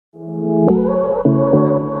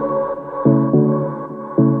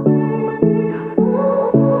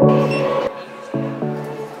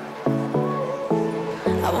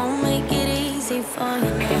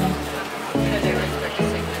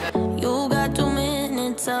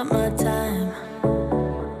takes up my time,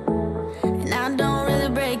 and I don't really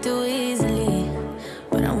break too easily,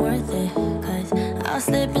 but I'm worth it, 'cause I'll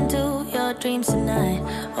slip into your dreams tonight.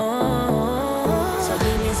 Oh, so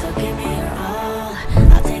give me your all.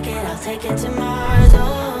 I'll take it to Mars.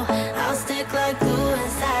 Oh, I'll stick like glue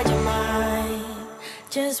inside your mind.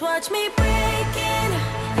 Just watch me breaking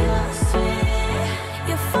your sweat.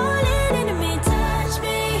 You're falling into me, touch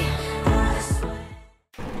me, I swear.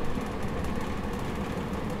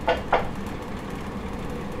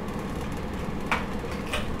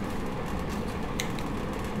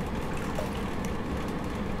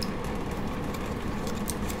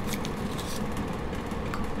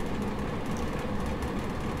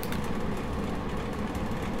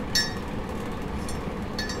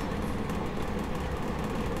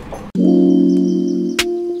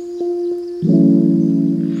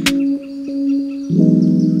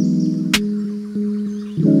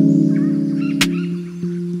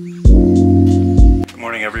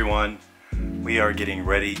 Everyone, we are getting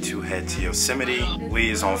ready to head to Yosemite. Lee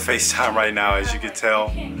is on FaceTime right now, as you can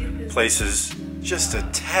tell. Place is just a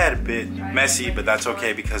tad bit messy, but that's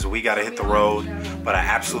okay because we gotta hit the road. But I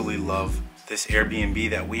absolutely love this Airbnb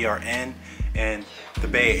that we are in the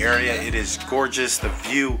Bay Area. It is gorgeous. The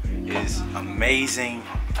view is amazing.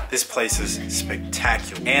 This place is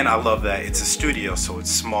spectacular. And I love that it's a studio, so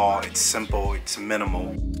it's small, it's simple, it's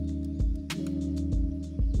minimal.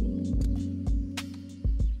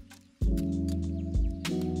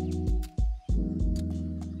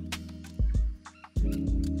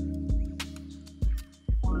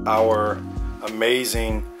 Our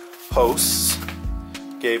amazing hosts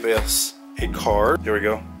gave us a card. Here we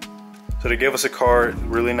go. So they gave us a card,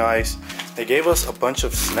 really nice. They gave us a bunch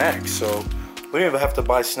of snacks, so we don't even have to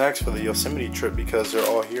buy snacks for the Yosemite trip because they're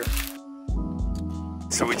all here.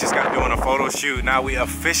 So we just got doing a photo shoot. Now we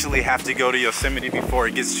officially have to go to Yosemite before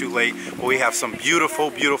it gets too late. But we have some beautiful,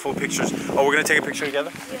 beautiful pictures. Oh, we're gonna take a picture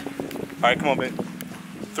together? Yeah. All right, come on, babe.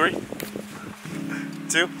 3,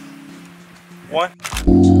 2, 1.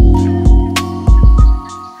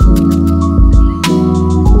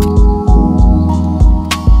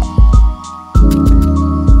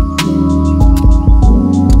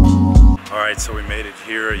 So we made it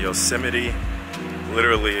here at Yosemite,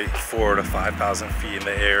 literally 4,000 to 5,000 feet in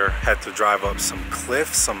the air. Had to drive up some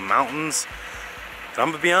cliffs, some mountains. And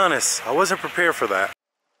I'm gonna be honest, I wasn't prepared for that.